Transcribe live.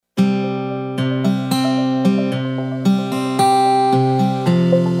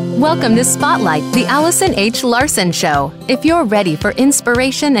Welcome to Spotlight, the Allison H. Larson Show. If you're ready for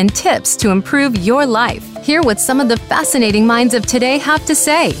inspiration and tips to improve your life, hear what some of the fascinating minds of today have to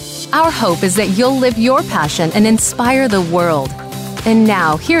say. Our hope is that you'll live your passion and inspire the world. And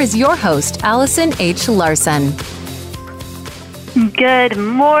now, here is your host, Allison H. Larson. Good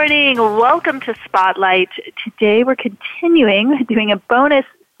morning. Welcome to Spotlight. Today we're continuing doing a bonus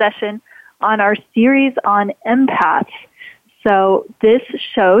session on our series on empaths. So this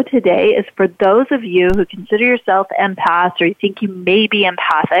show today is for those of you who consider yourself empaths, or you think you may be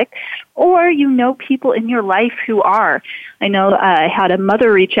empathic, or you know people in your life who are. I know I had a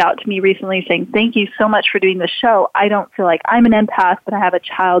mother reach out to me recently saying, thank you so much for doing the show. I don't feel like I'm an empath, but I have a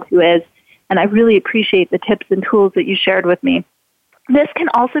child who is, and I really appreciate the tips and tools that you shared with me. This can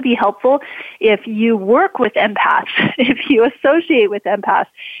also be helpful if you work with empaths, if you associate with empaths,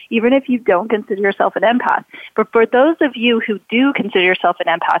 even if you don't consider yourself an empath. But for those of you who do consider yourself an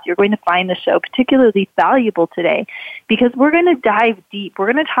empath, you're going to find the show particularly valuable today because we're going to dive deep.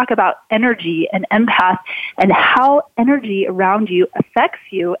 We're going to talk about energy and empath and how energy around you affects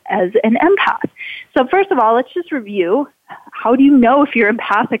you as an empath. So first of all, let's just review. How do you know if you're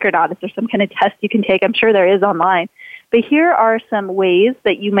empathic or not? Is there some kind of test you can take? I'm sure there is online. But here are some ways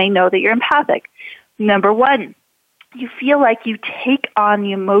that you may know that you're empathic. Number one, you feel like you take on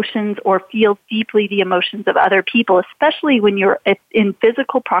the emotions or feel deeply the emotions of other people, especially when you're in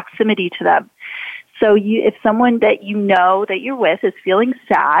physical proximity to them. So if someone that you know that you're with is feeling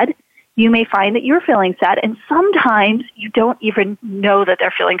sad, you may find that you're feeling sad, and sometimes you don't even know that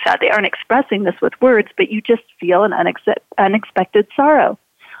they're feeling sad. They aren't expressing this with words, but you just feel an unexpected sorrow.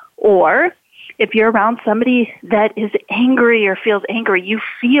 Or if you're around somebody that is angry or feels angry, you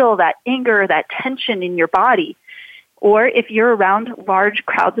feel that anger, that tension in your body. Or if you're around large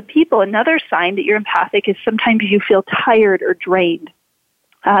crowds of people, another sign that you're empathic is sometimes you feel tired or drained.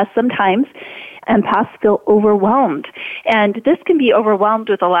 Sometimes empaths feel overwhelmed. And this can be overwhelmed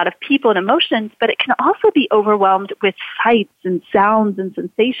with a lot of people and emotions, but it can also be overwhelmed with sights and sounds and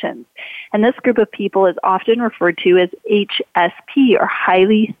sensations. And this group of people is often referred to as HSP, or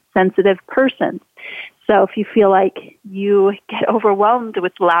highly sensitive persons. So if you feel like you get overwhelmed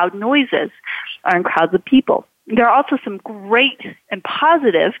with loud noises or in crowds of people. There are also some great and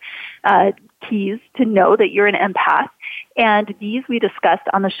positive keys to know that you're an empath. And these we discussed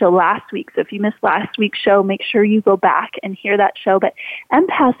on the show last week. So if you missed last week's show, make sure you go back and hear that show. But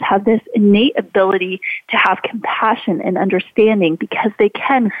empaths have this innate ability to have compassion and understanding because they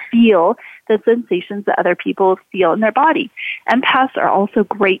can feel the sensations that other people feel in their body. Empaths are also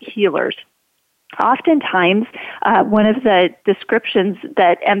great healers. Oftentimes, one of the descriptions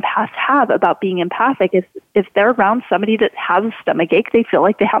that empaths have about being empathic is if they're around somebody that has a stomachache, they feel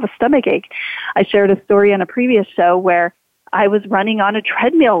like they have a stomachache. I shared a story on a previous show where I was running on a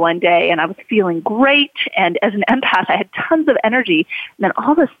treadmill one day and I was feeling great, and as an empath, I had tons of energy, and then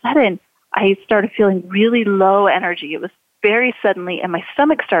all of a sudden, I started feeling really low energy. It was very suddenly, and my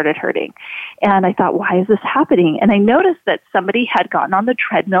stomach started hurting. And I thought, why is this happening? And I noticed that somebody had gotten on the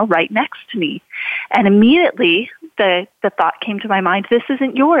treadmill right next to me. And immediately, the thought came to my mind, this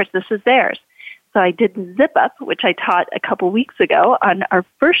isn't yours, this is theirs. So I did the zip up, which I taught a couple weeks ago on our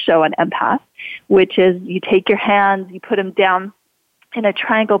first show on empath, which is you take your hands, you put them down in a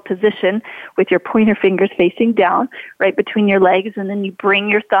triangle position with your pointer fingers facing down right between your legs, and then you bring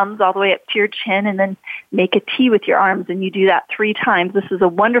your thumbs all the way up to your chin and then make a T with your arms, and you do that 3 times. This is a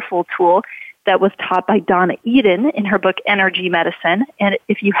wonderful tool that was taught by Donna Eden in her book Energy Medicine, and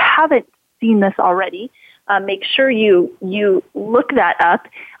if you haven't seen this already, make sure you look that up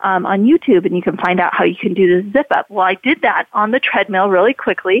on YouTube, and you can find out how you can do the zip up. Well, I did that on the treadmill really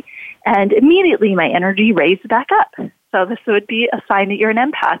quickly, and immediately my energy raised back up. So this would be a sign that you're an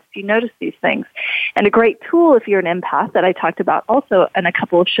empath if you notice these things. And a great tool if you're an empath that I talked about also in a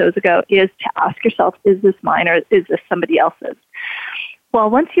couple of shows ago is to ask yourself, is this mine or is this somebody else's? Well,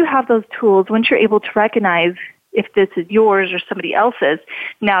 once you have those tools, once you're able to recognize if this is yours or somebody else's,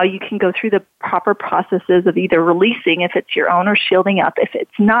 now you can go through the proper processes of either releasing if it's your own or shielding up if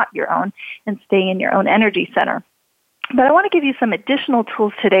it's not your own and staying in your own energy center. But I want to give you some additional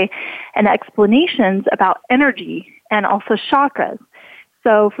tools today and explanations about energy and also chakras.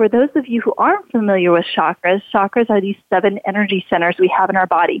 So for those of you who aren't familiar with chakras, chakras are these 7 energy centers we have in our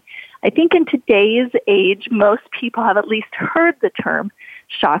body. I think in today's age, most people have at least heard the term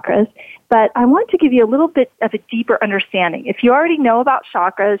chakras, but I want to give you a little bit of a deeper understanding. If you already know about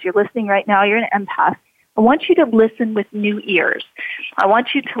chakras, you're listening right now, you're an empath, I want you to listen with new ears. I want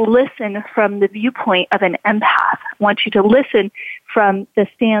you to listen from the viewpoint of an empath. I want you to listen from the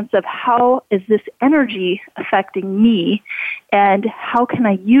stance of how is this energy affecting me, and how can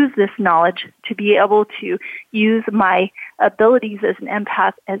I use this knowledge to be able to use my abilities as an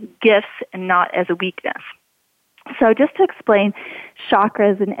empath as gifts and not as a weakness. So just to explain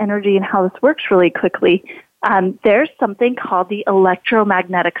chakras and energy and how this works really quickly, there's something called the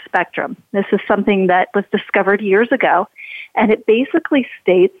electromagnetic spectrum. This is something that was discovered years ago, and it basically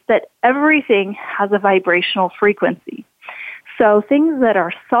states that everything has a vibrational frequency. So things that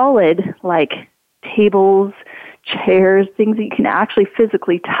are solid, like tables, chairs, things that you can actually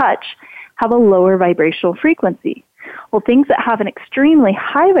physically touch, have a lower vibrational frequency. Well, things that have an extremely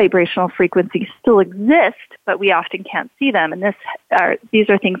high vibrational frequency still exist, but we often can't see them. And these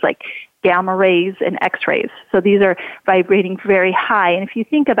are things like gamma rays and X-rays. So these are vibrating very high. And if you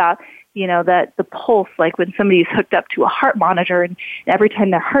think about, the pulse, like when somebody's hooked up to a heart monitor, and every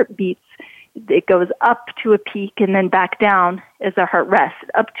time their heart beats, it goes up to a peak and then back down as their heart rests,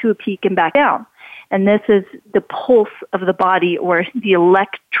 up to a peak and back down. And this is the pulse of the body, or the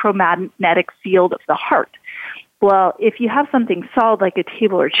electromagnetic field of the heart. Well, if you have something solid like a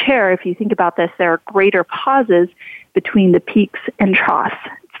table or chair, if you think about this, there are greater pauses between the peaks and troughs.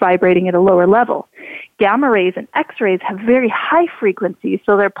 It's vibrating at a lower level. Gamma rays and X-rays have very high frequencies,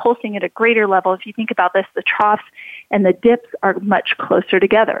 so they're pulsing at a greater level. If you think about this, the troughs and the dips are much closer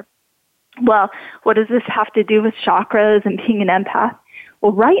together. Well, what does this have to do with chakras and being an empath?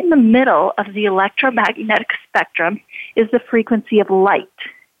 Well, right in the middle of the electromagnetic spectrum is the frequency of light.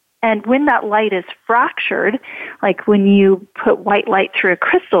 And when that light is fractured, like when you put white light through a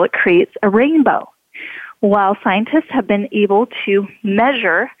crystal, it creates a rainbow. While scientists have been able to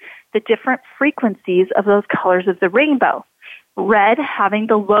measure the different frequencies of those colors of the rainbow. Red having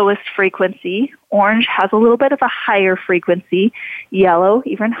the lowest frequency, orange has a little bit of a higher frequency, yellow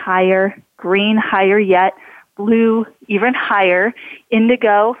even higher, green higher yet, blue even higher,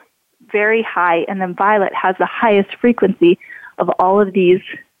 indigo very high, and then violet has the highest frequency of all of these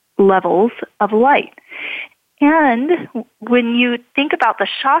levels of light. And when you think about the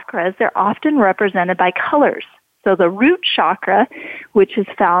chakras, they're often represented by colors. So the root chakra, which is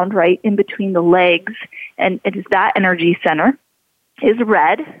found right in between the legs, and it is that energy center, is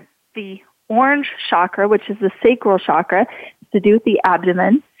red. The orange chakra, which is the sacral chakra, is to do with the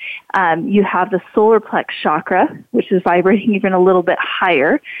abdomen. You have the solar plex chakra, which is vibrating even a little bit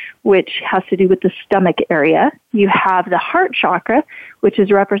higher, which has to do with the stomach area. You have the heart chakra, which is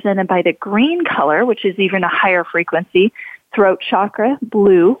represented by the green color, which is even a higher frequency. Throat chakra,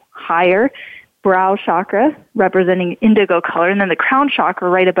 blue, higher. Brow chakra, representing indigo color, and then the crown chakra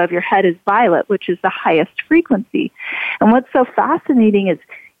right above your head is violet, which is the highest frequency. And what's so fascinating is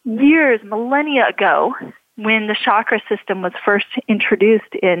millennia ago, when the chakra system was first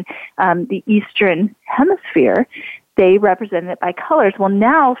introduced in the Eastern Hemisphere, they represented it by colors. Well,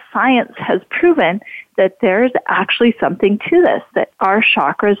 now science has proven that there's actually something to this, that our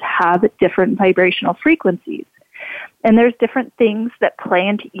chakras have different vibrational frequencies. And there's different things that play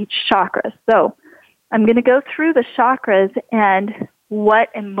into each chakra. So I'm going to go through the chakras and what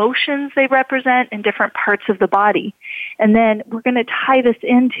emotions they represent in different parts of the body. And then we're going to tie this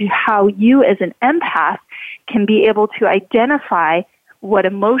into how you as an empath can be able to identify what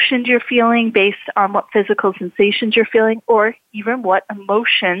emotions you're feeling based on what physical sensations you're feeling, or even what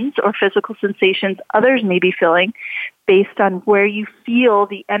emotions or physical sensations others may be feeling based on where you feel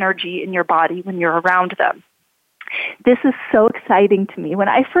the energy in your body when you're around them. This is so exciting to me. When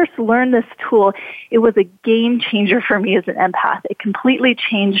I first learned this tool, it was a game changer for me as an empath. It completely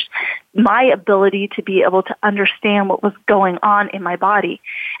changed my ability to be able to understand what was going on in my body.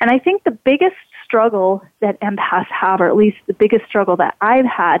 And I think the biggest struggle that empaths have, or at least the biggest struggle that I've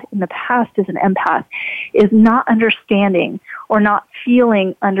had in the past as an empath, is not understanding or not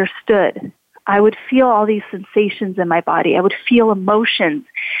feeling understood. I would feel all these sensations in my body. I would feel emotions.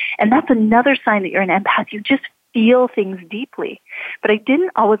 And that's another sign that you're an empath. You just feel things deeply. But I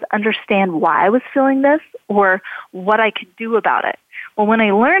didn't always understand why I was feeling this or what I could do about it. Well, when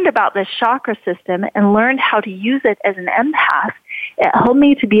I learned about this chakra system and learned how to use it as an empath, it helped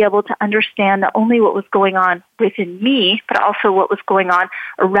me to be able to understand not only what was going on within me, but also what was going on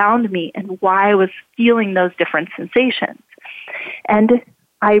around me and why I was feeling those different sensations. And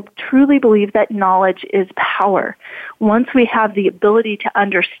I truly believe that knowledge is power. Once we have the ability to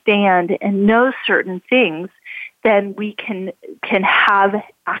understand and know certain things, then we can have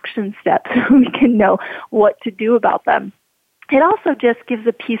action steps. We can know what to do about them. It also just gives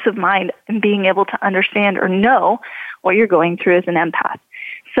a peace of mind in being able to understand or know what you're going through as an empath.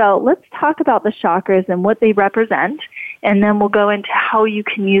 So let's talk about the chakras and what they represent, and then we'll go into how you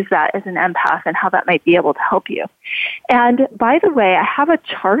can use that as an empath and how that might be able to help you. And by the way, I have a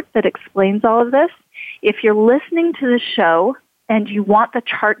chart that explains all of this. If you're listening to the show and you want the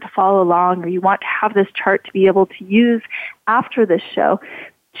chart to follow along, or you want to have this chart to be able to use after this show,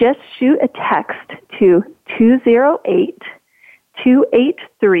 just shoot a text to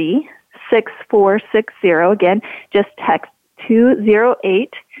 208-283-6460. Again, just text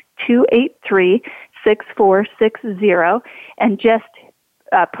 208-283-6460 and just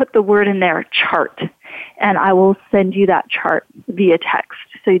put the word in there, chart. And I will send you that chart via text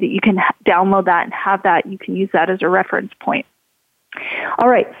so that you can download that and have that. You can use that as a reference point. All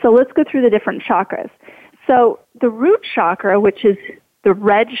right, so let's go through the different chakras. So the root chakra, which is the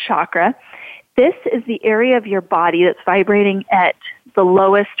red chakra, this is the area of your body that's vibrating at the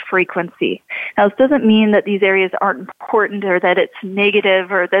lowest frequency. Now, this doesn't mean that these areas aren't important or that it's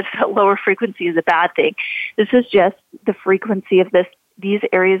negative or that a lower frequency is a bad thing. This is just the frequency of these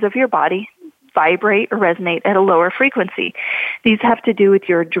areas of your body vibrate or resonate at a lower frequency. These have to do with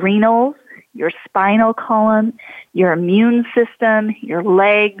your adrenals, your spinal column, your immune system, your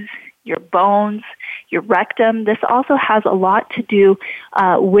legs, your bones, your rectum. This also has a lot to do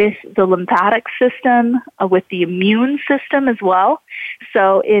with the lymphatic system, with the immune system as well.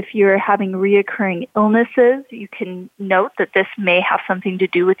 So if you're having reoccurring illnesses, you can note that this may have something to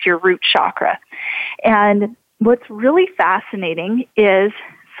do with your root chakra. And what's really fascinating is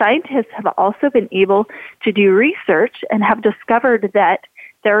scientists have also been able to do research and have discovered that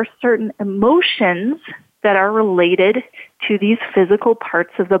there are certain emotions that are related to these physical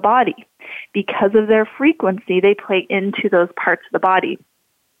parts of the body. Because of their frequency, they play into those parts of the body.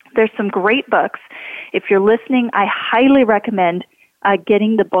 There's some great books. If you're listening, I highly recommend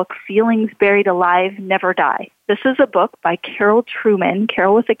getting the book Feelings Buried Alive, Never Die. This is a book by Carol Trueman,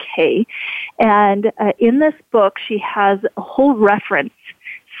 Carol with a K. And in this book, she has a whole reference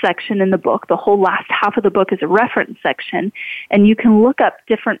section in the book. The whole last half of the book is a reference section, and you can look up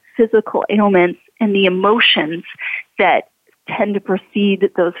different physical ailments and the emotions that tend to precede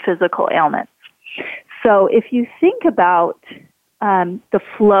those physical ailments. So if you think about the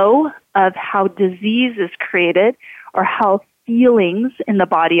flow of how disease is created or how feelings in the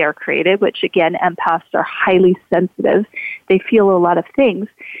body are created, which again, empaths are highly sensitive. They feel a lot of things.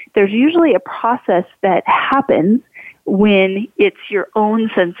 There's usually a process that happens when it's your own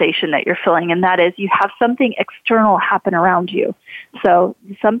sensation that you're feeling, and that is you have something external happen around you. So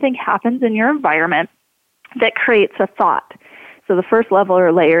something happens in your environment that creates a thought. So the first level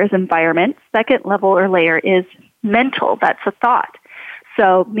or layer is environment. Second level or layer is mental. That's a thought.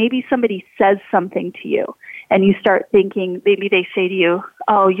 So maybe somebody says something to you, and you start thinking, maybe they say to you,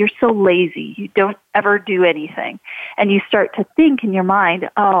 oh, you're so lazy. You don't ever do anything. And you start to think in your mind,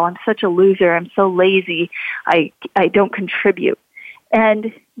 oh, I'm such a loser. I'm so lazy. I don't contribute.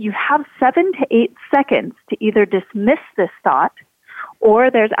 And you have 7 to 8 seconds to either dismiss this thought, or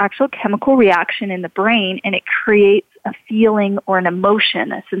there's actual chemical reaction in the brain, and it creates a feeling or an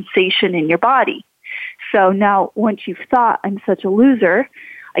emotion, a sensation in your body. So now, once you've thought, I'm such a loser,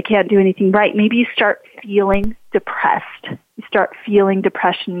 I can't do anything right, maybe you start feeling depressed. You start feeling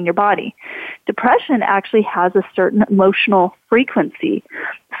depression in your body. Depression actually has a certain emotional frequency.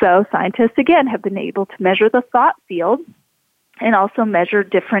 So scientists, again, have been able to measure the thought field and also measure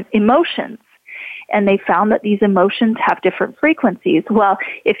different emotions. And they found that these emotions have different frequencies. Well,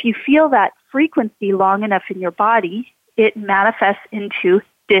 if you feel that frequency long enough in your body, it manifests into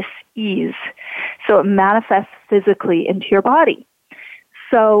dis-ease. So it manifests physically into your body.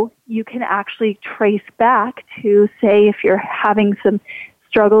 So you can actually trace back to, say, if you're having some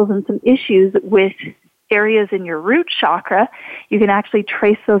struggles and some issues with areas in your root chakra, you can actually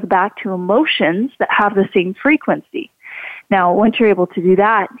trace those back to emotions that have the same frequency. Now, once you're able to do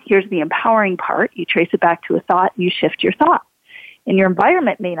that, here's the empowering part. You trace it back to a thought, you shift your thought. And your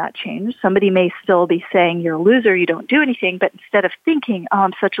environment may not change. Somebody may still be saying, you're a loser, you don't do anything, but instead of thinking, oh,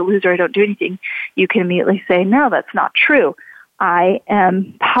 I'm such a loser, I don't do anything, you can immediately say, no, that's not true. I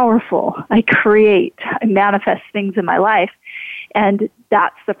am powerful. I create, I manifest things in my life. And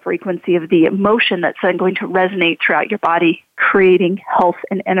that's the frequency of the emotion that's then going to resonate throughout your body, creating health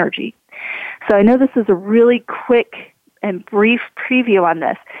and energy. So I know this is a really quick and brief preview on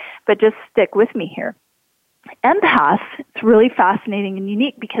this, but just stick with me here. Empaths, it's really fascinating and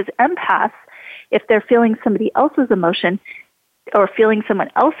unique because empaths, if they're feeling somebody else's emotion or feeling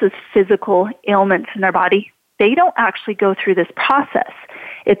someone else's physical ailments in their body, they don't actually go through this process.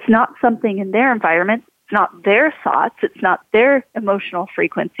 It's not something in their environment, It's not their thoughts. It's not their emotional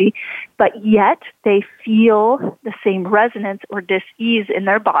frequency, but yet they feel the same resonance or dis-ease in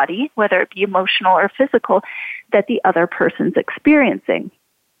their body, whether it be emotional or physical, that the other person's experiencing.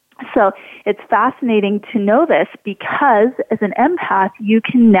 So it's fascinating to know this because as an empath, you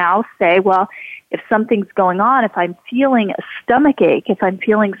can now say, well, if something's going on, if I'm feeling a stomach ache, if I'm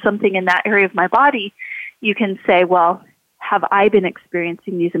feeling something in that area of my body, you can say, well, have I been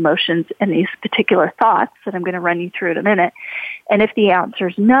experiencing these emotions and these particular thoughts that I'm going to run you through in a minute? And if the answer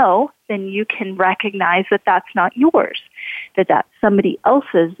is no, then you can recognize that that's not yours, that that's somebody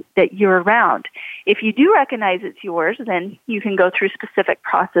else's that you're around. If you do recognize it's yours, then you can go through specific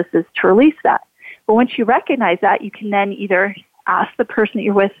processes to release that. But once you recognize that, you can then either ask the person that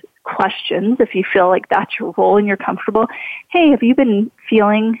you're with questions if you feel like that's your role and you're comfortable. Hey, have you been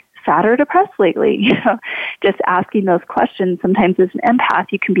feeling sad or depressed lately? Just asking those questions. Sometimes as an empath,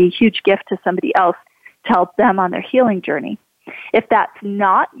 you can be a huge gift to somebody else to help them on their healing journey. If that's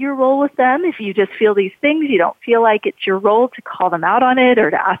not your role with them, if you just feel these things, you don't feel like it's your role to call them out on it or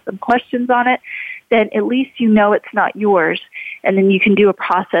to ask them questions on it, then at least you know it's not yours. And then you can do a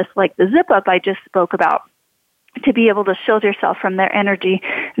process like the zip up I just spoke about to be able to shield yourself from their energy,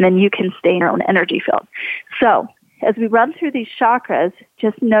 and then you can stay in your own energy field. So as we run through these chakras,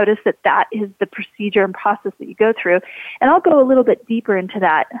 just notice that that is the procedure and process that you go through. And I'll go a little bit deeper into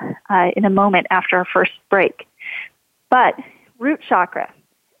that in a moment after our first break. But root chakra,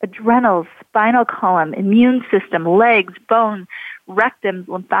 adrenals, spinal column, immune system, legs, bones, rectum,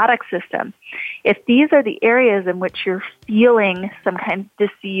 lymphatic system. If these are the areas in which you're feeling some kind of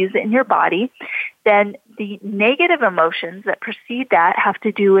disease in your body, then the negative emotions that precede that have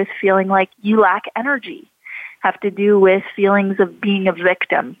to do with feeling like you lack energy, have to do with feelings of being a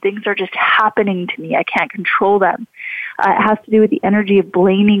victim. Things are just happening to me. I can't control them. It has to do with the energy of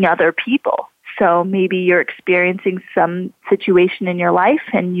blaming other people. So maybe you're experiencing some situation in your life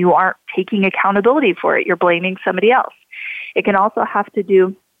and you aren't taking accountability for it. You're blaming somebody else. It can also have to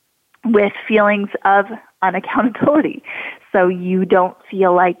do with feelings of unaccountability. So you don't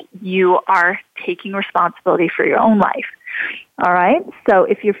feel like you are taking responsibility for your own life. All right? So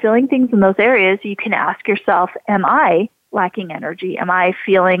if you're feeling things in those areas, you can ask yourself, am I lacking energy? Am I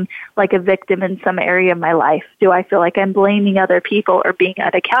feeling like a victim in some area of my life? Do I feel like I'm blaming other people or being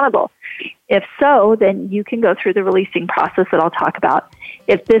unaccountable? If so, then you can go through the releasing process that I'll talk about.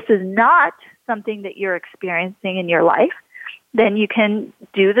 If this is not something that you're experiencing in your life, then you can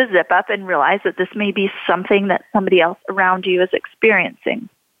do the zip up and realize that this may be something that somebody else around you is experiencing.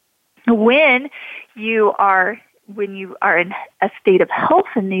 When you are in a state of health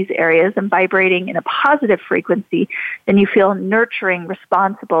in these areas and vibrating in a positive frequency, then you feel nurturing,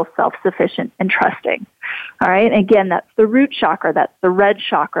 responsible, self-sufficient, and trusting. All right? Again, that's the root chakra. That's the red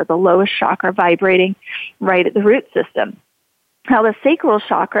chakra, the lowest chakra, vibrating right at the root system. Now, the sacral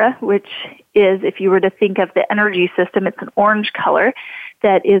chakra, which is, if you were to think of the energy system, it's an orange color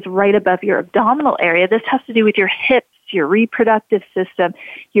that is right above your abdominal area. This has to do with your hips, your reproductive system,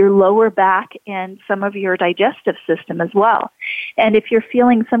 your lower back, and some of your digestive system as well. And if you're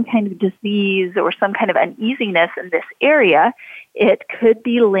feeling some kind of disease or some kind of uneasiness in this area, it could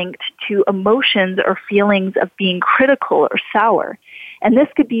be linked to emotions or feelings of being critical or sour. And this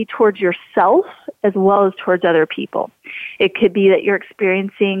could be towards yourself as well as towards other people. It could be that you're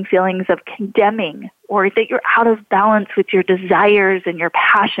experiencing feelings of condemning or that you're out of balance with your desires and your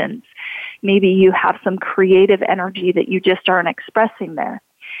passions. Maybe you have some creative energy that you just aren't expressing there.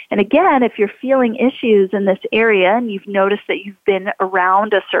 And again, if you're feeling issues in this area and you've noticed that you've been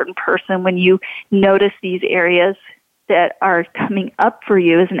around a certain person when you notice these areas that are coming up for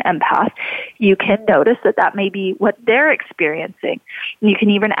you as an empath, you can notice that that may be what they're experiencing. And you can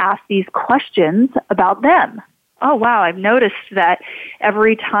even ask these questions about them. Oh, wow, I've noticed that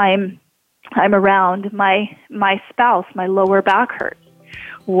every time I'm around my spouse, my lower back hurts.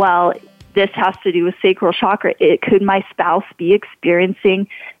 Well, this has to do with sacral chakra. Could my spouse be experiencing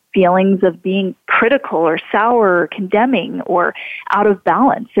feelings of being critical or sour or condemning or out of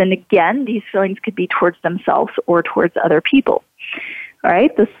balance? And again, these feelings could be towards themselves or towards other people. All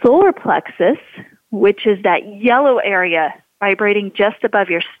right, the solar plexus, which is that yellow area vibrating just above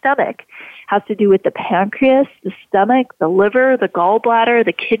your stomach, has to do with the pancreas, the stomach, the liver, the gallbladder,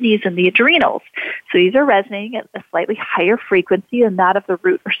 the kidneys, and the adrenals. So these are resonating at a slightly higher frequency than that of the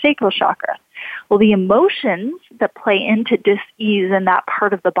root or sacral chakra. Well, the emotions that play into dis-ease in that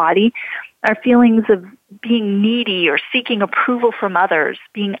part of the body are feelings of being needy or seeking approval from others,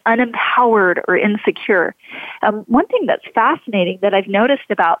 being unempowered or insecure. One thing that's fascinating that I've noticed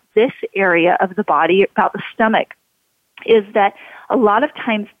about this area of the body, about the stomach, is that a lot of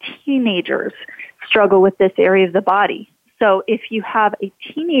times teenagers struggle with this area of the body. So if you have a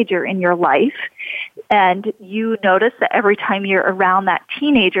teenager in your life and you notice that every time you're around that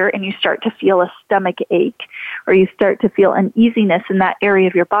teenager and you start to feel a stomach ache or you start to feel uneasiness in that area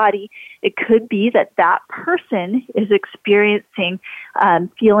of your body, it could be that that person is experiencing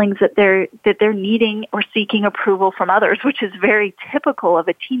feelings that they're needing or seeking approval from others, which is very typical of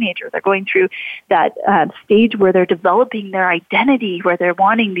a teenager. They're going through that stage where they're developing their identity, where they're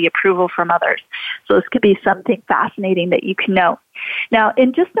wanting the approval from others. So this could be something fascinating that you can know. Now,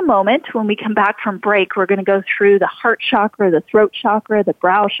 in just a moment, when we come back from break, we're going to go through the heart chakra, the throat chakra, the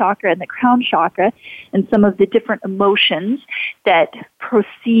brow chakra, and the crown chakra, and some of the different emotions that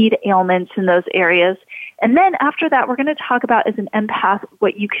precede ailments in those areas. And then after that, we're going to talk about, as an empath,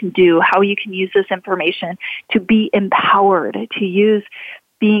 what you can do, how you can use this information to be empowered, to use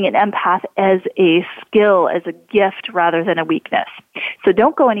being an empath as a skill, as a gift, rather than a weakness. So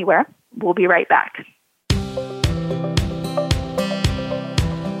don't go anywhere. We'll be right back.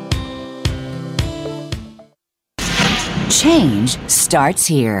 Change starts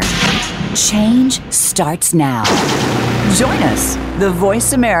here. Change starts now. Join us, the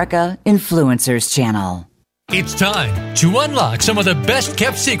Voice America Influencers Channel. It's time to unlock some of the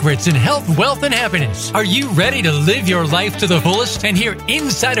best-kept secrets in health, wealth, and happiness. Are you ready to live your life to the fullest and hear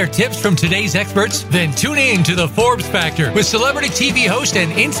insider tips from today's experts? Then tune in to The Forbes Factor with celebrity TV host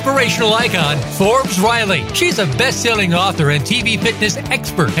and inspirational icon, Forbes Riley. She's a best-selling author and TV fitness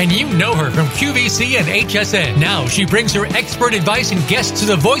expert, and you know her from QVC and HSN. Now she brings her expert advice and guests to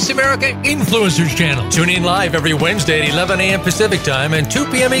the Voice America Influencers Channel. Tune in live every Wednesday at 11 a.m. Pacific Time and 2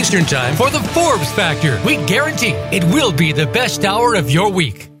 p.m. Eastern Time for The Forbes Factor. We guarantee it will be the best hour of your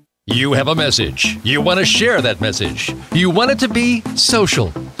week. You have a message. You want to share that message. You want it to be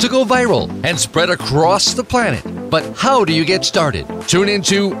social, to go viral, and spread across the planet. But how do you get started? Tune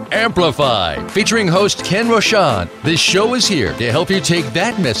into Amplify, featuring host Ken Rochon. This show is here to help you take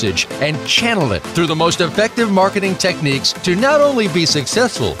that message and channel it through the most effective marketing techniques to not only be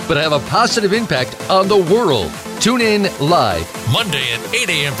successful, but have a positive impact on the world. Tune in live Monday at 8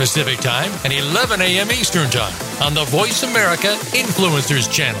 a.m. Pacific Time and 11 a.m. Eastern Time on the Voice America Influencers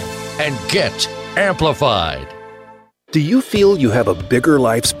Channel. And get amplified. Do you feel you have a bigger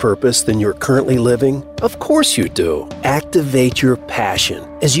life's purpose than you're currently living? Of course you do. Activate your passion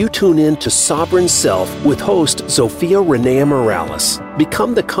as you tune in to Sovereign Self with host Zofia Renea Morales.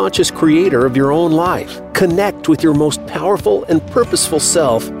 Become the conscious creator of your own life. Connect with your most powerful and purposeful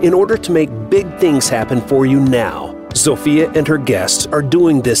self in order to make big things happen for you now. Zofia and her guests are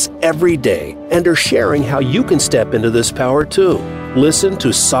doing this every day and are sharing how you can step into this power too. Listen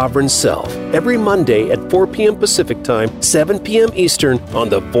to Sovereign Self every Monday at 4 p.m. Pacific Time, 7 p.m. Eastern on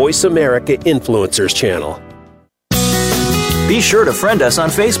the Voice America Influencers Channel. Be sure to friend us on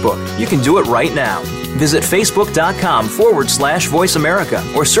Facebook. You can do it right now. Visit facebook.com/Voice America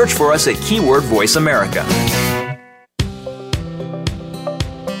or search for us at keyword Voice America.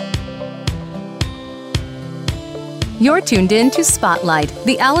 You're tuned in to Spotlight,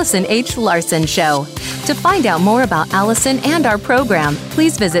 the Allison H. Larson Show. To find out more about Allison and our program,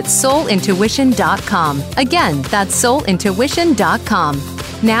 please visit soulintuition.com. Again, that's soulintuition.com.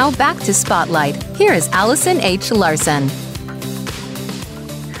 Now back to Spotlight. Here is Allison H. Larson.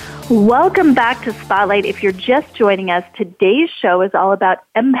 Welcome back to Spotlight. If you're just joining us, today's show is all about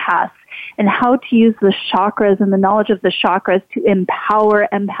empaths and how to use the chakras and the knowledge of the chakras to empower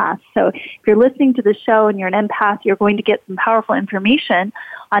empaths. So if you're listening to the show and you're an empath, you're going to get some powerful information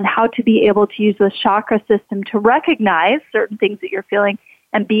on how to be able to use the chakra system to recognize certain things that you're feeling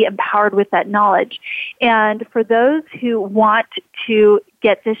and be empowered with that knowledge. And for those who want to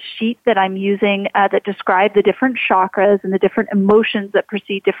get this sheet that I'm using that describe the different chakras and the different emotions that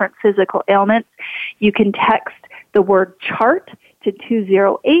precede different physical ailments, you can text the word chart to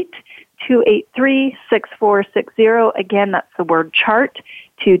 208-283-6460. Again, that's the word chart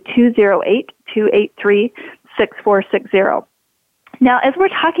to 208-283-6460. Now, as we're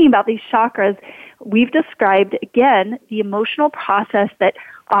talking about these chakras, we've described, again, the emotional process that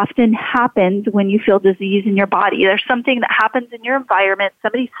often happens when you feel disease in your body. There's something that happens in your environment.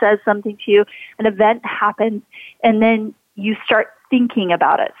 Somebody says something to you, an event happens, and then you start thinking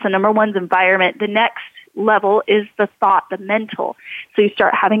about it. So number one's environment. The next level is the thought, the mental. So you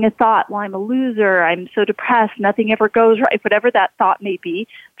start having a thought, well, I'm a loser, I'm so depressed, nothing ever goes right, whatever that thought may be.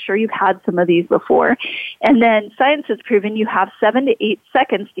 I'm sure you've had some of these before. And then science has proven you have 7 to 8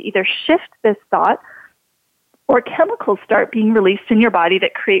 seconds to either shift this thought or chemicals start being released in your body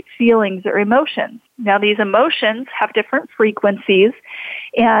that create feelings or emotions. Now, these emotions have different frequencies,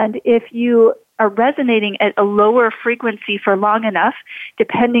 and if you are resonating at a lower frequency for long enough,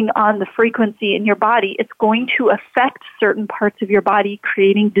 depending on the frequency in your body, it's going to affect certain parts of your body,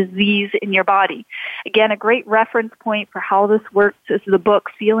 creating disease in your body. Again, a great reference point for how this works is the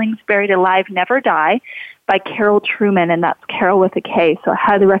book Feelings Buried Alive Never Die by Carol Trueman, and that's Carol with a K, so I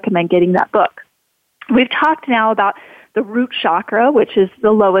highly recommend getting that book. We've talked now about the root chakra, which is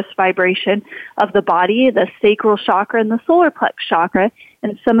the lowest vibration of the body, the sacral chakra and the solar plex chakra,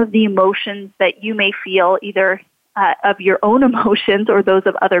 and some of the emotions that you may feel either of your own emotions or those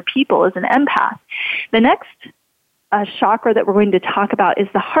of other people as an empath. The next chakra that we're going to talk about is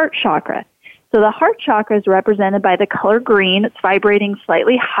the heart chakra. So the heart chakra is represented by the color green. It's vibrating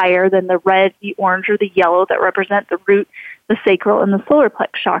slightly higher than the red, the orange, or the yellow that represent the root, the sacral, and the solar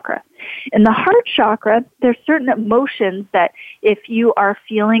plex chakra. In the heart chakra, there's certain emotions that if you are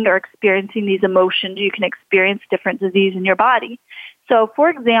feeling or experiencing these emotions, you can experience different disease in your body. So, for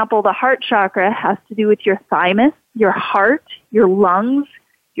example, the heart chakra has to do with your thymus, your heart, your lungs,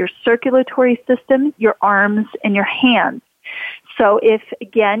 your circulatory system, your arms, and your hands. So if,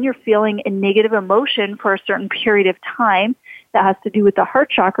 again, you're feeling a negative emotion for a certain period of time that has to do with the heart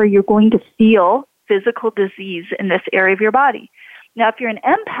chakra, you're going to feel physical disease in this area of your body. Now, if you're an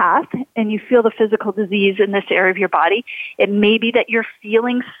empath and you feel the physical disease in this area of your body, it may be that you're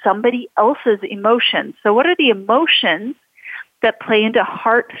feeling somebody else's emotions. So what are the emotions that play into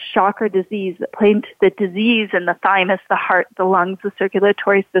heart chakra disease, that play into the disease in the thymus, the heart, the lungs, the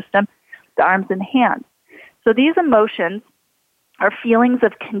circulatory system, the arms and hands? So these emotions are feelings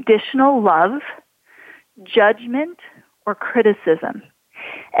of conditional love, judgment, or criticism.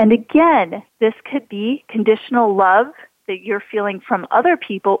 And again, this could be conditional love that you're feeling from other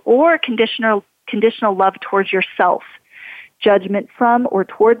people or conditional love towards yourself, judgment from or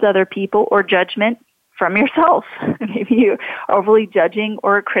towards other people, or judgment from yourself. Maybe you're overly judging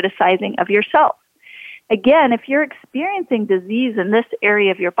or criticizing of yourself. Again, if you're experiencing disease in this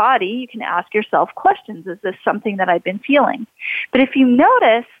area of your body, you can ask yourself questions. Is this something that I've been feeling? But if you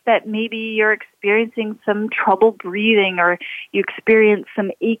notice that maybe you're experiencing some trouble breathing, or you experience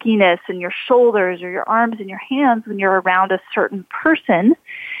some achiness in your shoulders or your arms and your hands when you're around a certain person,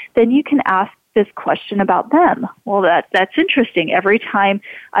 then you can ask this question about them. Well, that's interesting. Every time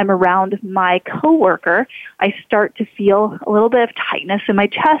I'm around my coworker, I start to feel a little bit of tightness in my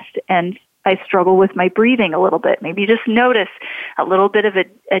chest, and I struggle with my breathing a little bit. Maybe just notice a little bit of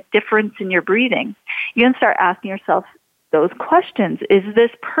a difference in your breathing. You can start asking yourself those questions. Is this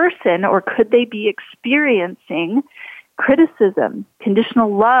person, or could they be experiencing criticism,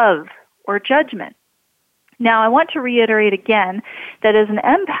 conditional love, or judgment? Now, I want to reiterate again that as an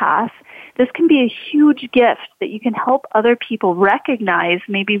empath, this can be a huge gift that you can help other people recognize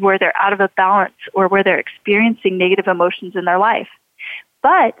maybe where they're out of a balance or where they're experiencing negative emotions in their life.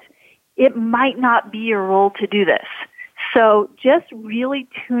 But it might not be your role to do this. So just really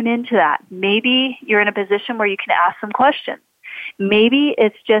tune into that. Maybe you're in a position where you can ask some questions. Maybe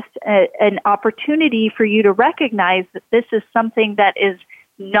it's just an opportunity for you to recognize that this is something that is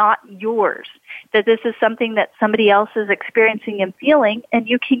not yours, that this is something that somebody else is experiencing and feeling, and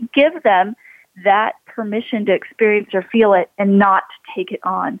you can give them that permission to experience or feel it and not take it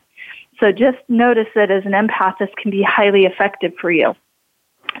on. So just notice that as an empath, this can be highly effective for you.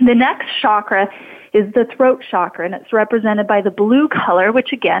 The next chakra is the throat chakra, and it's represented by the blue color,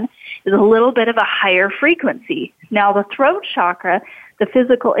 which again is a little bit of a higher frequency. Now, the throat chakra, the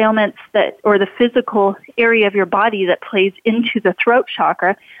physical ailments or the physical area of your body that plays into the throat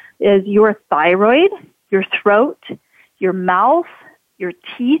chakra is your thyroid, your throat, your mouth, your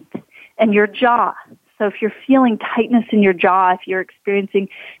teeth, and your jaw. So if you're feeling tightness in your jaw, if you're experiencing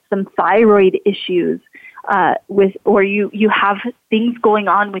some thyroid issues, or you have things going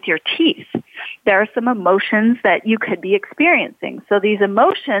on with your teeth, there are some emotions that you could be experiencing. So these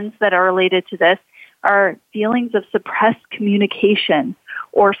emotions that are related to this are feelings of suppressed communication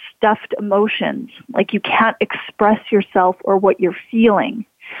or stuffed emotions, like you can't express yourself or what you're feeling.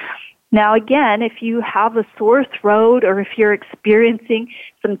 Now again, if you have a sore throat, or if you're experiencing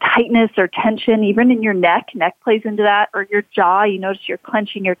some tightness or tension, even in your neck plays into that, or your jaw, you notice you're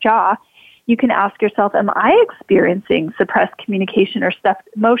clenching your jaw, you can ask yourself, am I experiencing suppressed communication or stuffed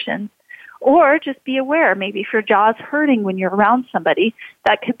emotions? Or just be aware, maybe if your jaw's hurting when you're around somebody,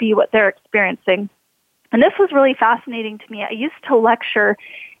 that could be what they're experiencing. And this was really fascinating to me. I used to lecture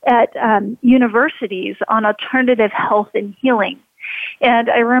at universities on alternative health and healing. And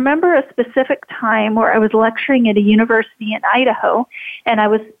I remember a specific time where I was lecturing at a university in Idaho, and I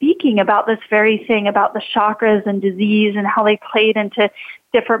was speaking about this very thing, about the chakras and disease and how they played into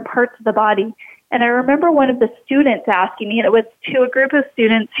different parts of the body. And I remember one of the students asking me, and it was to a group of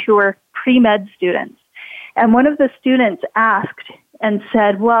students who were pre-med students. And one of the students asked and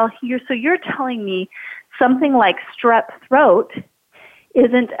said, well, you're telling me something like strep throat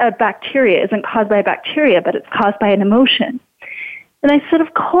isn't caused by a bacteria, but it's caused by an emotion. And I said,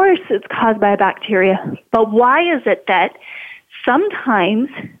 of course it's caused by a bacteria, but why is it that sometimes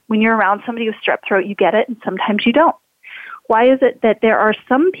when you're around somebody with strep throat, you get it, and sometimes you don't? Why is it that there are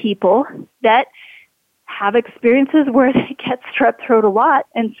some people that have experiences where they get strep throat a lot,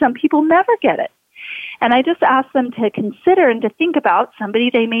 and some people never get it? And I just asked them to consider and to think about somebody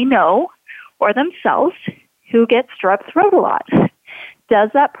they may know or themselves who gets strep throat a lot. Does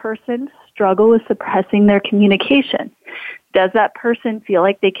that person struggle with suppressing their communication? Does that person feel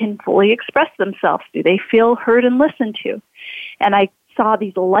like they can fully express themselves? Do they feel heard and listened to? And I saw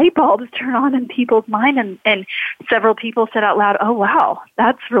these light bulbs turn on in people's mind, and several people said out loud, oh, wow,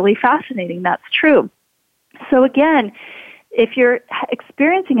 that's really fascinating. That's true. So again, if you're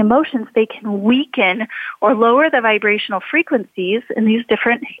experiencing emotions, they can weaken or lower the vibrational frequencies in these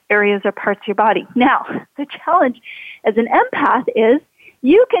different areas or parts of your body. Now, the challenge as an empath is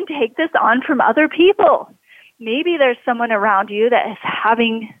you can take this on from other people. Maybe there's someone around you that is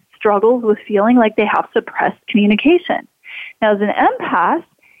having struggles with feeling like they have suppressed communication. Now, as an empath,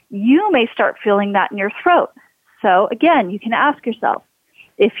 you may start feeling that in your throat. So again, you can ask yourself,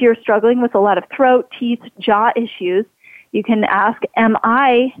 if you're struggling with a lot of throat, teeth, jaw issues, you can ask, am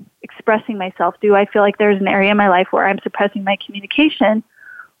I expressing myself? Do I feel like there's an area in my life where I'm suppressing my communication?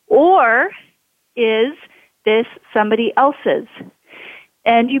 Or is this somebody else's?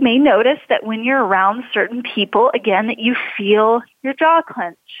 And you may notice that when you're around certain people, again, that you feel your jaw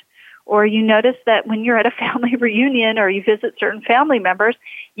clench. Or you notice that when you're at a family reunion or you visit certain family members,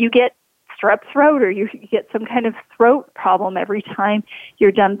 you get strep throat or you get some kind of throat problem every time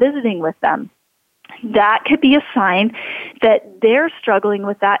you're done visiting with them. That could be a sign that they're struggling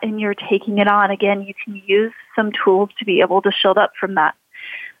with that and you're taking it on. Again, you can use some tools to be able to shield up from that.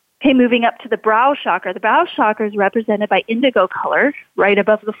 Okay, moving up to the brow chakra. The brow chakra is represented by indigo color right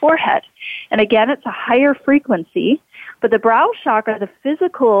above the forehead. And again, it's a higher frequency, but the brow chakra, the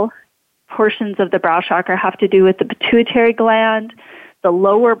physical portions of the brow chakra have to do with the pituitary gland, the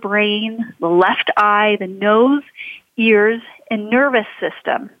lower brain, the left eye, the nose, ears, and nervous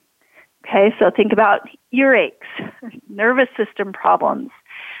system. Okay, so think about earaches, nervous system problems,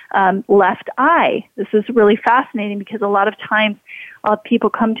 left eye. This is really fascinating because a lot of times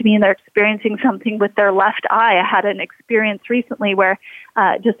people come to me and they're experiencing something with their left eye. I had an experience recently where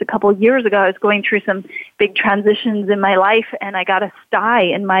just a couple of years ago I was going through some big transitions in my life and I got a sty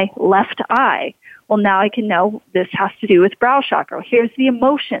in my left eye. Well, now I can know this has to do with brow chakra. Here's the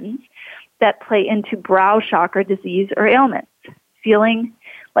emotions that play into brow chakra disease or ailments. Feeling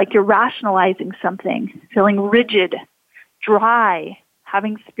like you're rationalizing something, feeling rigid, dry,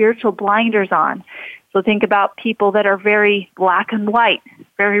 having spiritual blinders on. So think about people that are very black and white,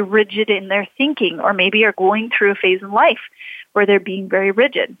 very rigid in their thinking, or maybe are going through a phase in life where they're being very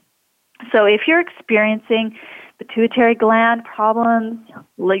rigid. So if you're experiencing pituitary gland problems,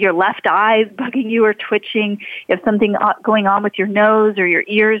 your left eye is bugging you or twitching, you have something going on with your nose or your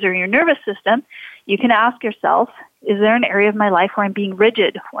ears or your nervous system, you can ask yourself, is there an area of my life where I'm being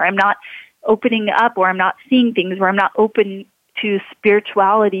rigid, where I'm not opening up, where I'm not seeing things, where I'm not open to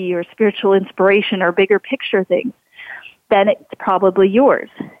spirituality or spiritual inspiration or bigger picture things? Then it's probably yours.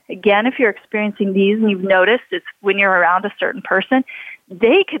 Again, if you're experiencing these and you've noticed it's when you're around a certain person,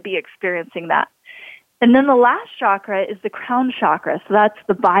 they could be experiencing that. And then the last chakra is the crown chakra. So that's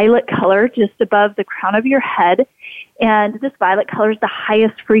the violet color just above the crown of your head. And this violet color is the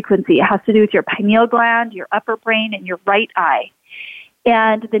highest frequency. It has to do with your pineal gland, your upper brain, and your right eye.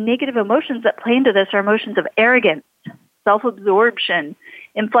 And the negative emotions that play into this are emotions of arrogance, self-absorption,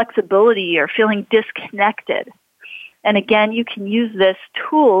 inflexibility, or feeling disconnected. And again, you can use this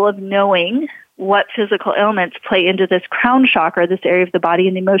tool of knowing what physical ailments play into this crown chakra, this area of the body,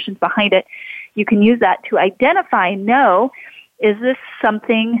 and the emotions behind it. You can use that to identify and know, is this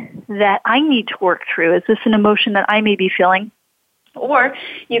something that I need to work through? Is this an emotion that I may be feeling? Or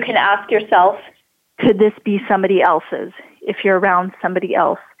you can ask yourself, could this be somebody else's if you're around somebody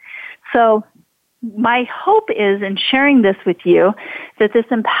else? So my hope is in sharing this with you that this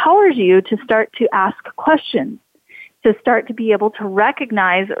empowers you to start to ask questions, to start to be able to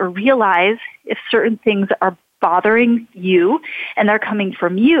recognize or realize if certain things are bothering you and they're coming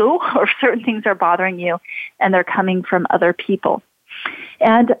from you, or certain things are bothering you and they're coming from other people.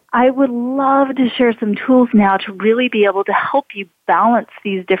 And I would love to share some tools now to really be able to help you balance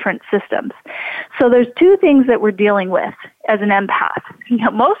these different systems. So there's two things that we're dealing with as an empath. You know,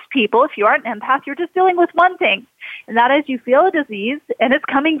 most people, if you aren't an empath, you're just dealing with one thing. And that is you feel a disease and it's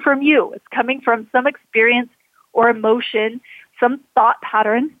coming from you. It's coming from some experience or emotion, some thought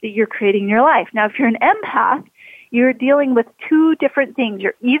pattern that you're creating in your life. Now, if you're an empath, you're dealing with two different things.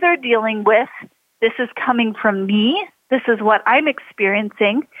 You're either dealing with, this is coming from me, this is what I'm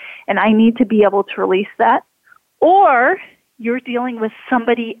experiencing, and I need to be able to release that, or you're dealing with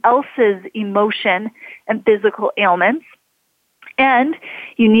somebody else's emotion and physical ailments, and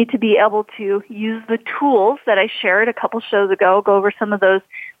you need to be able to use the tools that I shared a couple shows ago. I'll go over some of those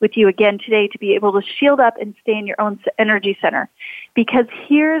with you again today to be able to shield up and stay in your own energy center. Because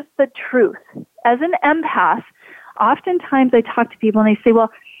here's the truth. As an empath, oftentimes I talk to people and they say,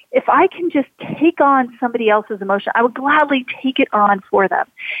 well, if I can just take on somebody else's emotion, I would gladly take it on for them.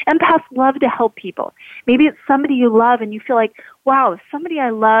 Empaths love to help people. Maybe it's somebody you love and you feel like, wow, if somebody I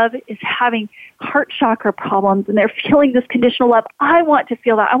love is having heart chakra problems and they're feeling this conditional love, I want to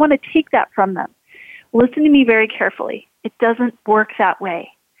feel that. I want to take that from them. Listen to me very carefully. It doesn't work that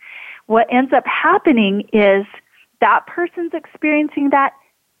way. What ends up happening is that person's experiencing that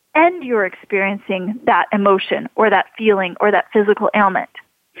and you're experiencing that emotion or that feeling or that physical ailment.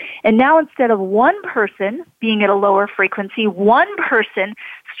 And now instead of one person being at a lower frequency, one person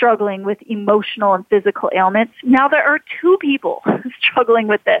struggling with emotional and physical ailments, now there are two people struggling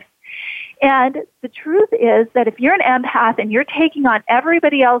with this. And the truth is that if you're an empath and you're taking on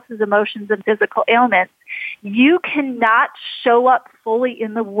everybody else's emotions and physical ailments, you cannot show up fully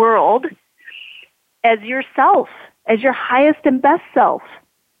in the world as yourself, as your highest and best self.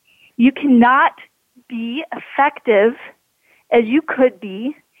 You cannot be effective as you could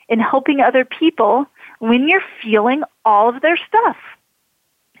be in helping other people when you're feeling all of their stuff.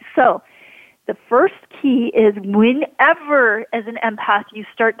 So the first key is whenever, as an empath, you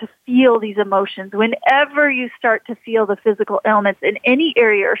start to feel these emotions, whenever you start to feel the physical ailments in any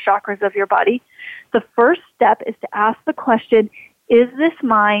area or chakras of your body, the first step is to ask the question, is this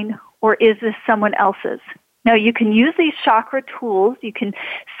mine or is this someone else's? Now, you can use these chakra tools. You can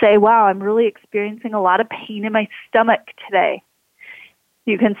say, wow, I'm really experiencing a lot of pain in my stomach today.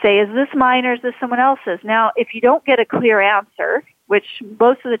 You can say, is this mine or is this someone else's? Now, if you don't get a clear answer, which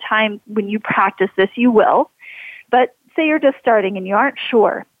most of the time when you practice this, you will, but say you're just starting and you aren't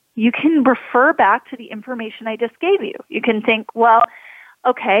sure, you can refer back to the information I just gave you. You can think, well,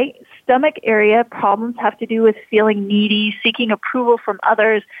 okay, stomach area problems have to do with feeling needy, seeking approval from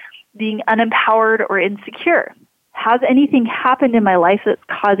others, being unempowered or insecure. Has anything happened in my life that's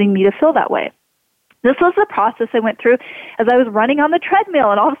causing me to feel that way? This was the process I went through as I was running on the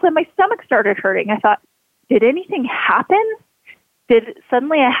treadmill, and all of a sudden my stomach started hurting. I thought, did anything happen? Did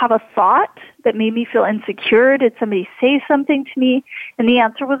suddenly I have a thought that made me feel insecure? Did somebody say something to me? And the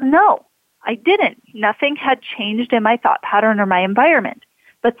answer was no, I didn't. Nothing had changed in my thought pattern or my environment,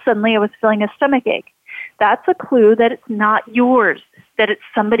 but suddenly I was feeling a stomach ache. That's a clue that it's not yours, that it's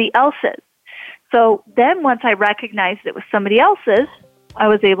somebody else's. So then once I recognized it was somebody else's, I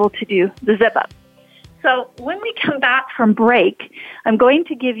was able to do the zip up. So when we come back from break, I'm going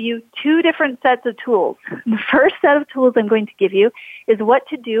to give you two different sets of tools. The first set of tools I'm going to give you is what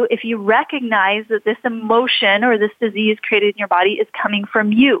to do if you recognize that this emotion or this disease created in your body is coming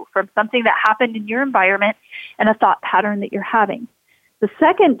from you, from something that happened in your environment and a thought pattern that you're having. The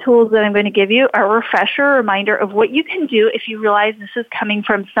second tools that I'm going to give you are a refresher, a reminder of what you can do if you realize this is coming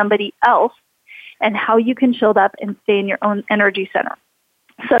from somebody else and how you can shield up and stay in your own energy center.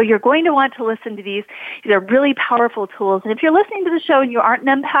 So you're going to want to listen to these. These are really powerful tools. And if you're listening to the show and you aren't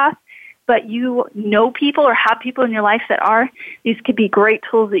an empath, but you know people or have people in your life that are, these could be great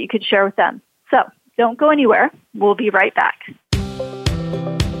tools that you could share with them. So don't go anywhere. We'll be right back.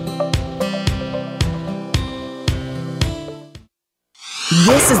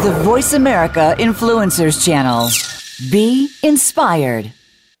 This is the Voice America Influencers Channel. Be inspired.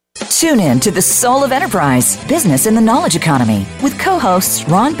 Tune in to The Soul of Enterprise, Business in the Knowledge Economy, with co-hosts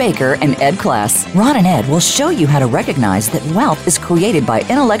Ron Baker and Ed Kless. Ron and Ed will show you how to recognize that wealth is created by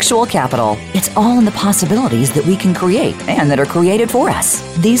intellectual capital. It's all in the possibilities that we can create and that are created for us.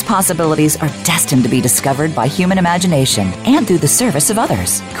 These possibilities are destined to be discovered by human imagination and through the service of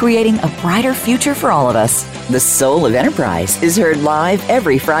others, creating a brighter future for all of us. The Soul of Enterprise is heard live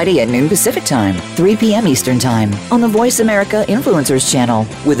every Friday at noon Pacific Time, 3 p.m. Eastern Time on the Voice America Influencers Channel,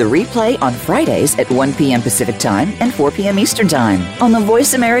 with a replay on Fridays at 1 p.m. Pacific Time and 4 p.m. Eastern Time on the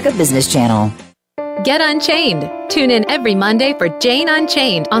Voice America Business Channel. Get unchained. Tune in every Monday for Jane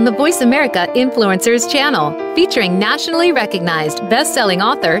Unchained on the Voice America Influencers channel, featuring nationally recognized best-selling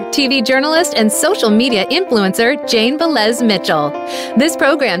author, TV journalist, and social media influencer Jane Velez Mitchell. This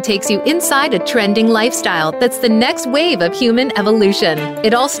program takes you inside a trending lifestyle that's the next wave of human evolution.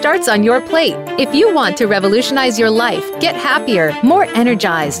 It all starts on your plate. If you want to revolutionize your life, get happier, more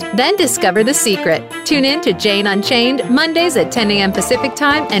energized, then discover the secret. Tune in to Jane Unchained Mondays at 10 a.m. Pacific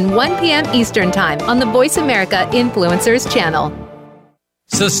Time and 1 p.m. Eastern Time on the Voice America Influencers channel.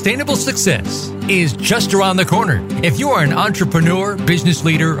 Sustainable success is just around the corner. If you are an entrepreneur, business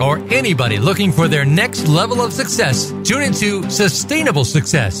leader, or anybody looking for their next level of success, tune into Sustainable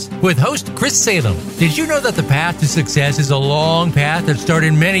Success with host Chris Salem. Did you know that the path to success is a long path that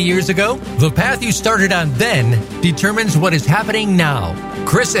started many years ago? The path you started on then determines what is happening now.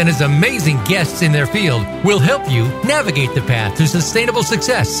 Chris and his amazing guests in their field will help you navigate the path to sustainable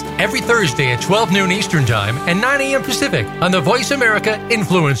success every Thursday at 12 noon Eastern Time and 9 a.m. Pacific on the Voice America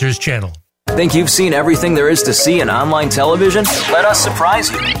Influencers channel. Think you've seen everything there is to see in online television? Let us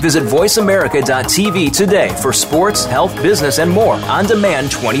surprise you. Visit voiceamerica.tv today for sports, health, business, and more on demand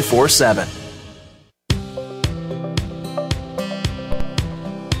 24/7.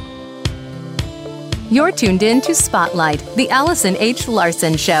 You're tuned in to Spotlight, the Allison H.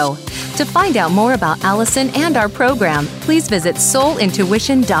 Larson Show. To find out more about Allison and our program, please visit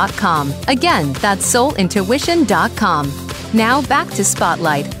soulintuition.com. Again, that's soulintuition.com. Now back to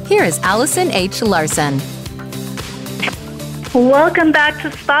Spotlight. Here is Allison H. Larson. Welcome back to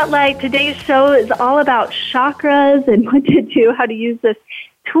Spotlight. Today's show is all about chakras and what to do, how to use this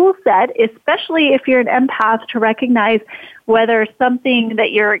tool set, especially if you're an empath, to recognize whether something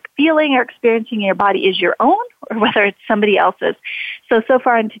that you're feeling or experiencing in your body is your own or whether it's somebody else's. So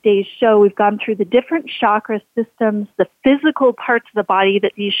far in today's show, we've gone through the different chakra systems, the physical parts of the body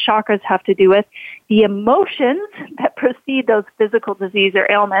that these chakras have to do with, the emotions that precede those physical disease or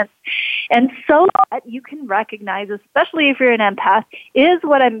ailments, and so that you can recognize, especially if you're an empath, is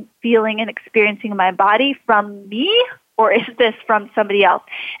what I'm feeling and experiencing in my body from me, or is this from somebody else?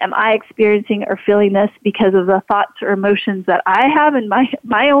 Am I experiencing or feeling this because of the thoughts or emotions that I have in my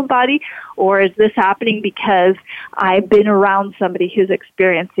own body? Or is this happening because I've been around somebody who's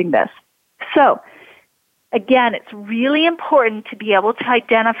experiencing this? So, again, it's really important to be able to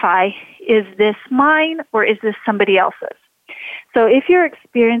identify, is this mine or is this somebody else's? So if you're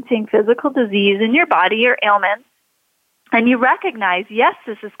experiencing physical disease in your body or ailments, and you recognize, yes,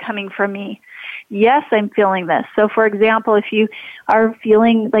 this is coming from me. Yes, I'm feeling this. So, for example, if you are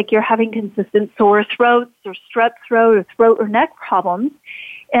feeling like you're having consistent sore throats or strep throat or throat or neck problems,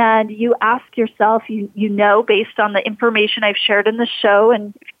 and you ask yourself, you know, based on the information I've shared in the show,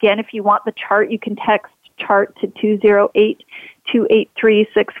 and again, if you want the chart, you can text chart to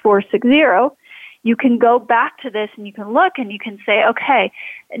 208-283-6460. You can go back to this and you can look and you can say, okay,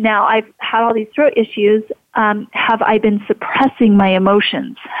 now I've had all these throat issues. Have I been suppressing my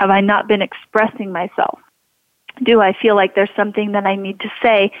emotions? Have I not been expressing myself? Do I feel like there's something that I need to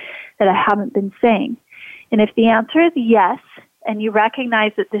say that I haven't been saying? And if the answer is yes, and you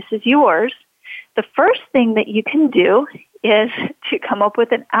recognize that this is yours, the first thing that you can do is to come up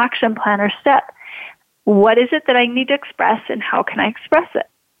with an action plan or step. What is it that I need to express and how can I express it?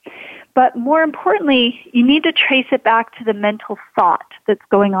 But more importantly, you need to trace it back to the mental thought that's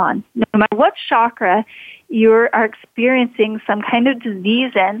going on. No matter what chakra you are experiencing some kind of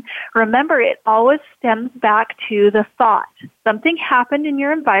disease in, remember it always stems back to the thought. Something happened in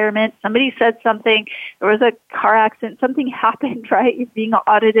your environment, somebody said something, there was a car accident, something happened, right? You're being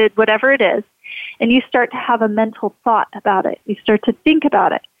audited, whatever it is, and you start to have a mental thought about it. You start to think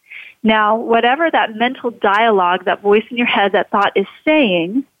about it. Now, whatever that mental dialogue, that voice in your head, that thought is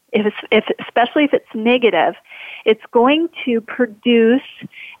saying, especially if it's negative, it's going to produce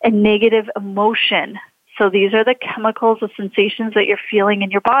a negative emotion. So these are the chemicals, the sensations that you're feeling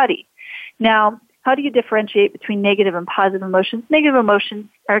in your body. Now, how do you differentiate between negative and positive emotions? Negative emotions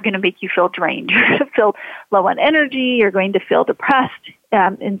are going to make you feel drained. You're going to feel low on energy. You're going to feel depressed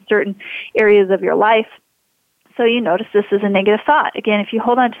in certain areas of your life. So you notice this is a negative thought. Again, if you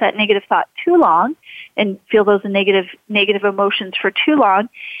hold on to that negative thought too long and feel those negative emotions for too long,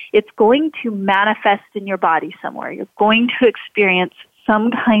 it's going to manifest in your body somewhere. You're going to experience some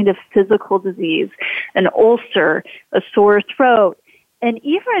kind of physical disease, an ulcer, a sore throat, and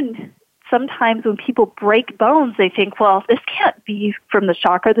even sometimes when people break bones, they think, well, this can't be from the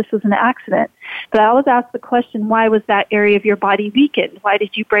chakra. This was an accident. But I always ask the question, why was that area of your body weakened? Why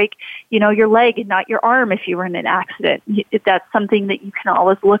did you break, your leg and not your arm if you were in an accident? That's something that you can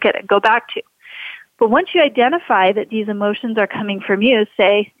always look at and go back to. But once you identify that these emotions are coming from you,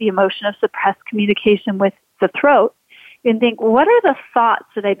 say the emotion of suppressed communication with the throat, you can think, what are the thoughts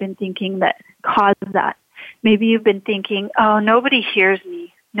that I've been thinking that cause that? Maybe you've been thinking, oh, nobody hears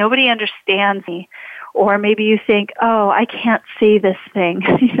me. Nobody understands me. Or maybe you think, oh, I can't say this thing.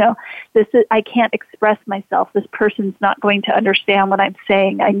 I can't express myself. This person's not going to understand what I'm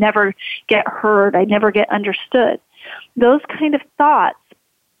saying. I never get heard. I never get understood. Those kind of thoughts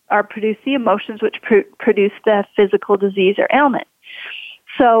produce the emotions which produce the physical disease or ailment.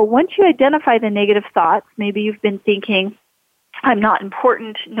 So once you identify the negative thoughts, maybe you've been thinking, I'm not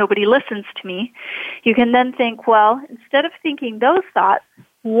important, nobody listens to me. You can then think, well, instead of thinking those thoughts,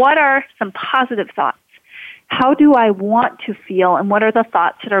 what are some positive thoughts? How do I want to feel, and what are the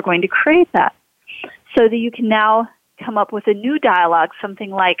thoughts that are going to create that? So that you can now come up with a new dialogue,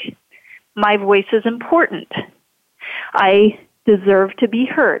 something like, my voice is important. I deserve to be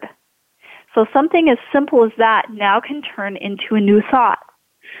heard. So something as simple as that now can turn into a new thought.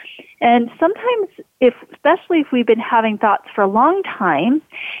 And sometimes, especially if we've been having thoughts for a long time,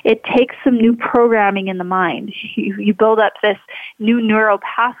 it takes some new programming in the mind. You build up this new neural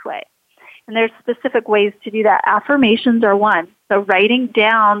pathway. And there's specific ways to do that. Affirmations are one. So writing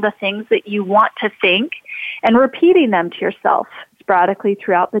down the things that you want to think and repeating them to yourself sporadically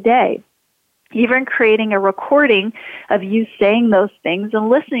throughout the day. Even creating a recording of you saying those things and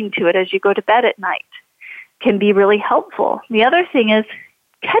listening to it as you go to bed at night can be really helpful. The other thing is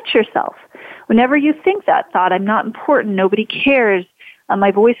catch yourself. Whenever you think that thought, I'm not important, nobody cares,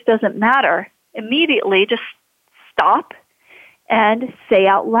 my voice doesn't matter, immediately just stop and say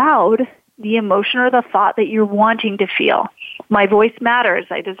out loud the emotion or the thought that you're wanting to feel. My voice matters.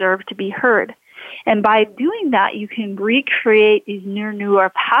 I deserve to be heard. And by doing that, you can recreate these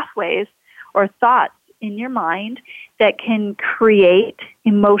newer pathways or thoughts in your mind that can create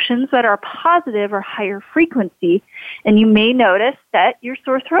emotions that are positive or higher frequency. And you may notice that your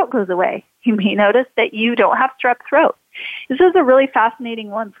sore throat goes away. You may notice that you don't have strep throat. This is a really fascinating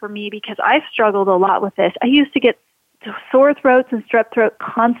one for me because I've struggled a lot with this. I used to get sore throats and strep throat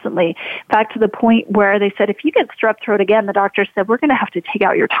constantly, back to the point where they said, if you get strep throat again, the doctor said, we're going to have to take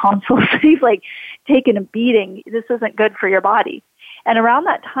out your tonsils. He's like taking a beating. This isn't good for your body. And around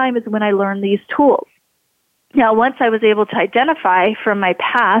that time is when I learned these tools. Now, once I was able to identify from my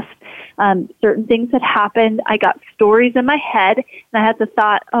past certain things that happened, I got stories in my head, and I had the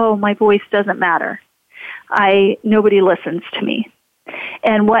thought, oh, my voice doesn't matter. Nobody listens to me.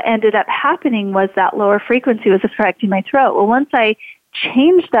 And what ended up happening was that lower frequency was affecting my throat. Well, once I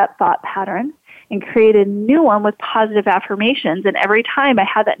changed that thought pattern and created a new one with positive affirmations, and every time I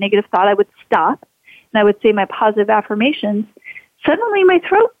had that negative thought, I would stop and I would say my positive affirmations, suddenly my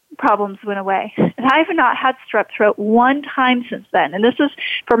throat problems went away. And I have not had strep throat one time since then. And this is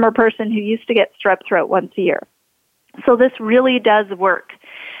from a person who used to get strep throat once a year. So this really does work.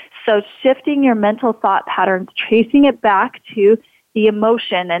 So shifting your mental thought patterns, tracing it back to the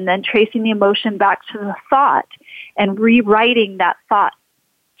emotion, and then tracing the emotion back to the thought and rewriting that thought,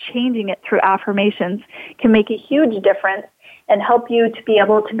 changing it through affirmations can make a huge difference and help you to be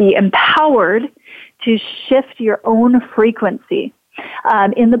able to be empowered to shift your own frequency.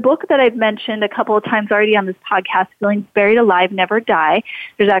 In the book that I've mentioned a couple of times already on this podcast, Feelings Buried Alive, Never Die,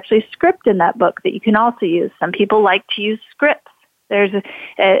 there's actually a script in that book that you can also use. Some people like to use scripts. There's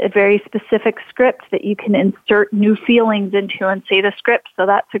a very specific script that you can insert new feelings into and say the script, so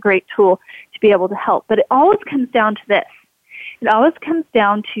that's a great tool to be able to help. But it always comes down to this. It always comes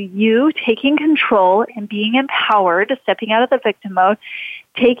down to you taking control and being empowered, stepping out of the victim mode,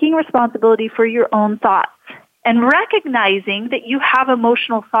 taking responsibility for your own thoughts, and recognizing that you have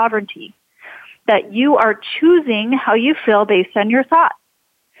emotional sovereignty, that you are choosing how you feel based on your thoughts.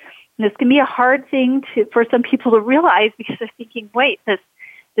 And this can be a hard thing for some people to realize because they're thinking, wait, this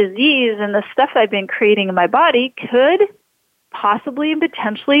disease and the stuff I've been creating in my body could possibly and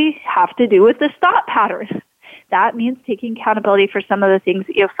potentially have to do with this thought pattern. That means taking accountability for some of the things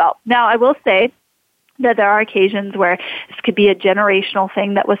that you've felt. Now, I will say that there are occasions where this could be a generational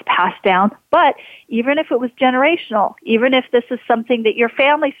thing that was passed down, but even if it was generational, even if this is something that your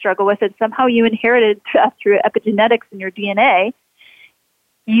family struggled with and somehow you inherited through epigenetics in your DNA,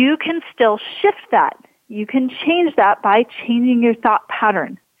 you can still shift that. You can change that by changing your thought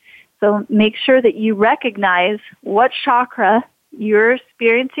pattern. So make sure that you recognize what chakra you're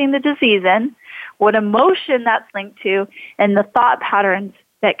experiencing the disease in, what emotion that's linked to, and the thought patterns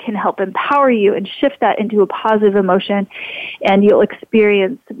that can help empower you and shift that into a positive emotion. And you'll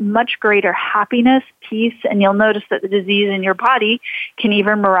experience much greater happiness, peace, and you'll notice that the disease in your body can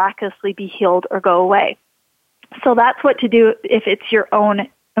even miraculously be healed or go away. So that's what to do if it's your own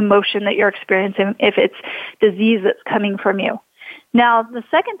emotion that you're experiencing, if it's disease that's coming from you. Now, the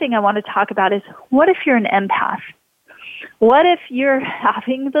second thing I want to talk about is, what if you're an empath? What if you're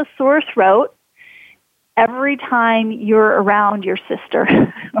having the sore throat every time you're around your sister,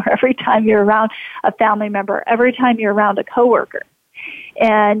 or every time you're around a family member, every time you're around a coworker?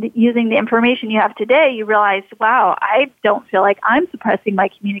 And using the information you have today, you realize, wow, I don't feel like I'm suppressing my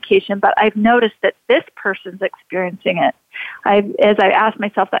communication, but I've noticed that this person's experiencing it. As I asked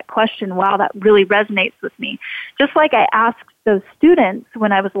myself that question, wow, that really resonates with me. Just like I asked those students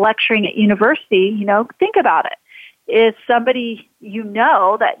when I was lecturing at university, think about it. Is somebody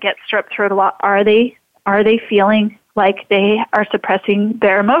that gets strep throat a lot, are they feeling like they are suppressing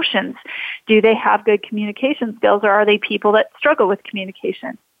their emotions? Do they have good communication skills, or are they people that struggle with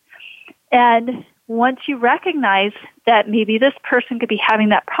communication? And once you recognize that maybe this person could be having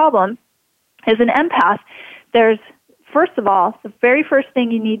that problem, as an empath, first of all, the very first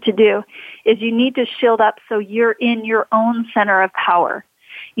thing you need to do is you need to shield up so you're in your own center of power.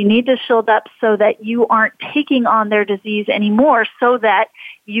 You need to shield up so that you aren't taking on their disease anymore, so that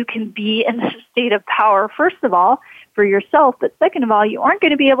you can be in a state of power, first of all, for yourself, but second of all, you aren't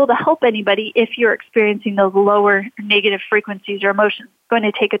going to be able to help anybody if you're experiencing those lower negative frequencies or emotions. It's going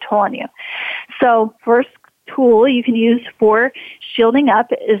to take a toll on you. So first tool you can use for shielding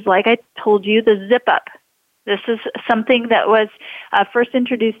up is, like I told you, the zip up. This is something that was first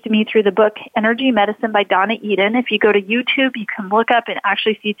introduced to me through the book Energy Medicine by Donna Eden. If you go to YouTube, you can look up and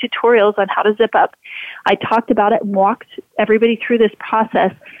actually see tutorials on how to zip up. I talked about it and walked everybody through this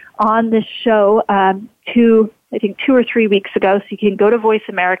process on this show I think 2 or 3 weeks ago. So you can go to Voice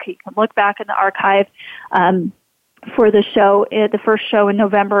America. You can look back in the archive for the show, the first show in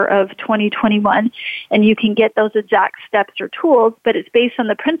November of 2021, and you can get those exact steps or tools, but it's based on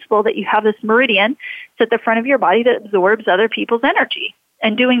the principle that you have this meridian at the front of your body that absorbs other people's energy.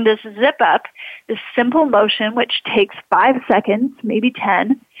 And doing this zip up, this simple motion, which takes 5 seconds, maybe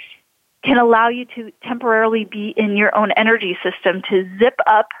 10, can allow you to temporarily be in your own energy system, to zip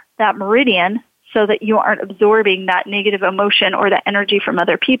up that meridian so that you aren't absorbing that negative emotion or that energy from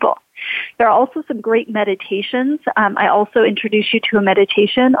other people. There are also some great meditations. I also introduced you to a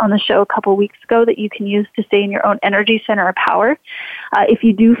meditation on the show a couple weeks ago that you can use to stay in your own energy center of power. If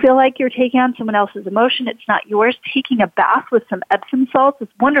you do feel like you're taking on someone else's emotion, it's not yours, taking a bath with some Epsom salts is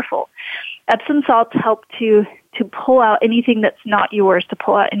wonderful. Epsom salts help to pull out anything that's not yours, to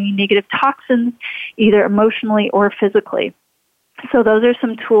pull out any negative toxins, either emotionally or physically. So those are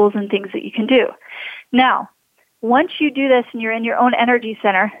some tools and things that you can do. Now, once you do this and you're in your own energy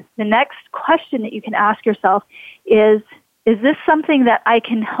center, the next question that you can ask yourself is this something that I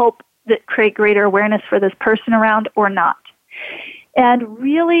can help that create greater awareness for this person around or not? And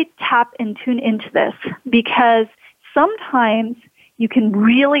really tap and tune into this, because sometimes you can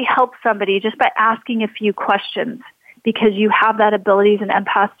really help somebody just by asking a few questions, because you have that ability as an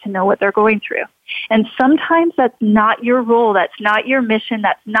empath to know what they're going through. And sometimes that's not your role, that's not your mission,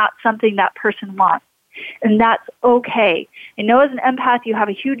 that's not something that person wants. And that's okay. I know as an empath you have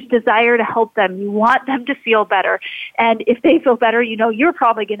a huge desire to help them. You want them to feel better. And if they feel better, you're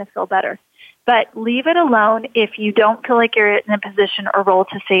probably going to feel better. But leave it alone if you don't feel like you're in a position or role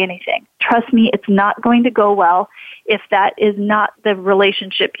to say anything. Trust me, it's not going to go well if that is not the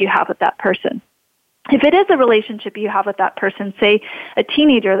relationship you have with that person. If it is a relationship you have with that person, say a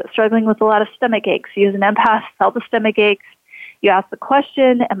teenager that's struggling with a lot of stomach aches, you as an empath felt the stomach aches, you ask the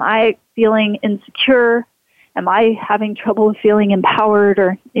question, am I feeling insecure? Am I having trouble feeling empowered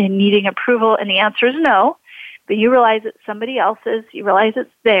or in needing approval? And the answer is no. But you realize it's somebody else's, you realize it's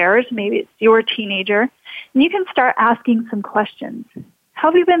theirs, maybe it's your teenager, and you can start asking some questions. How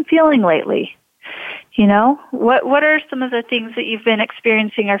have you been feeling lately? What are some of the things that you've been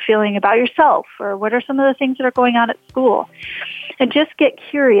experiencing or feeling about yourself? Or what are some of the things that are going on at school? And just get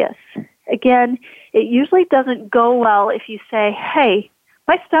curious. Again, it usually doesn't go well if you say, hey,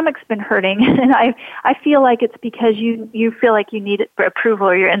 my stomach's been hurting, and I feel like it's because you feel like you need approval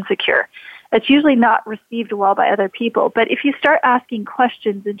or you're insecure. That's usually not received well by other people. But if you start asking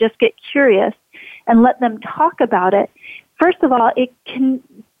questions and just get curious and let them talk about it, first of all, it can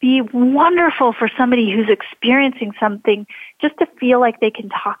be wonderful for somebody who's experiencing something just to feel like they can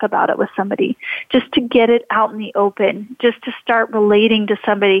talk about it with somebody, just to get it out in the open, just to start relating to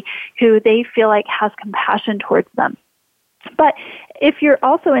somebody who they feel like has compassion towards them. But if you're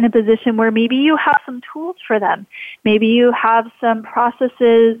also in a position where maybe you have some tools for them, maybe you have some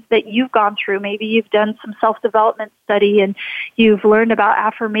processes that you've gone through, maybe you've done some self-development study and you've learned about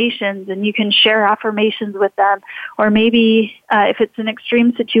affirmations and you can share affirmations with them, or maybe if it's an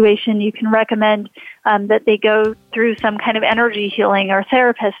extreme situation, you can recommend that they go through some kind of energy healing or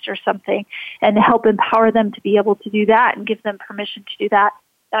therapist or something and help empower them to be able to do that and give them permission to do that.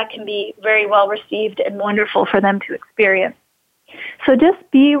 That can be very well received and wonderful for them to experience. So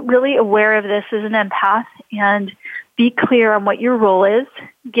just be really aware of this as an empath and be clear on what your role is.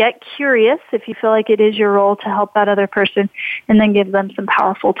 Get curious if you feel like it is your role to help that other person, and then give them some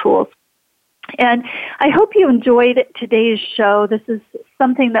powerful tools. And I hope you enjoyed today's show. This is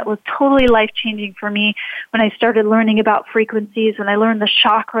something that was totally life-changing for me when I started learning about frequencies, when I learned the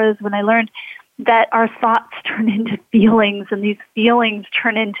chakras, when I learned that our thoughts turn into feelings, and these feelings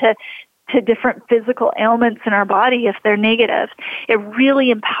turn into different physical ailments in our body if they're negative. It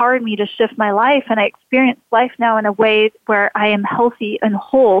really empowered me to shift my life, and I experience life now in a way where I am healthy and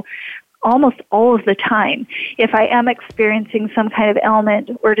whole almost all of the time. If I am experiencing some kind of ailment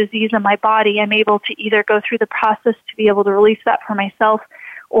or disease in my body, I'm able to either go through the process to be able to release that for myself,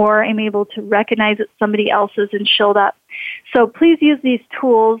 or I'm able to recognize it's somebody else's and shield up. So please use these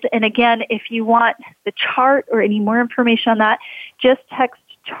tools. And again, if you want the chart or any more information on that, just text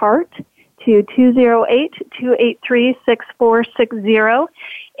chart to 208-283-6460.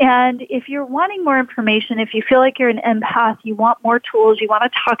 And if you're wanting more information, if you feel like you're an empath, you want more tools, you want to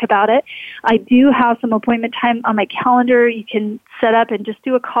talk about it, I do have some appointment time on my calendar. You can set up and just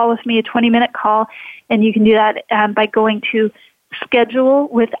do a call with me, a 20-minute call, and you can do that by going to Schedule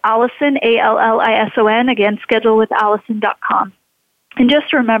with Allison, Allison. Again, schedulewithallison.com. And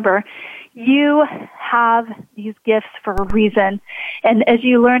just remember, you have these gifts for a reason. And as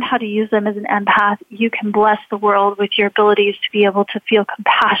you learn how to use them as an empath, you can bless the world with your abilities to be able to feel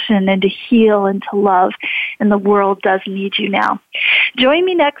compassion and to heal and to love. And the world does need you now. Join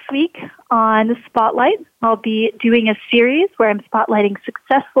me next week on Spotlight. I'll be doing a series where I'm spotlighting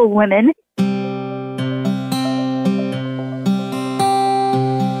successful women.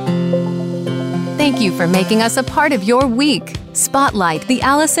 Thank you for making us a part of your week. Spotlight, the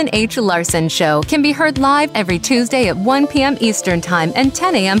Allison H. Larson Show, can be heard live every Tuesday at 1 p.m. Eastern Time and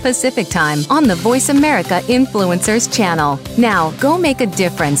 10 a.m. Pacific Time on the Voice America Influencers channel. Now, go make a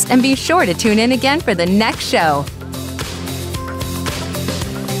difference and be sure to tune in again for the next show.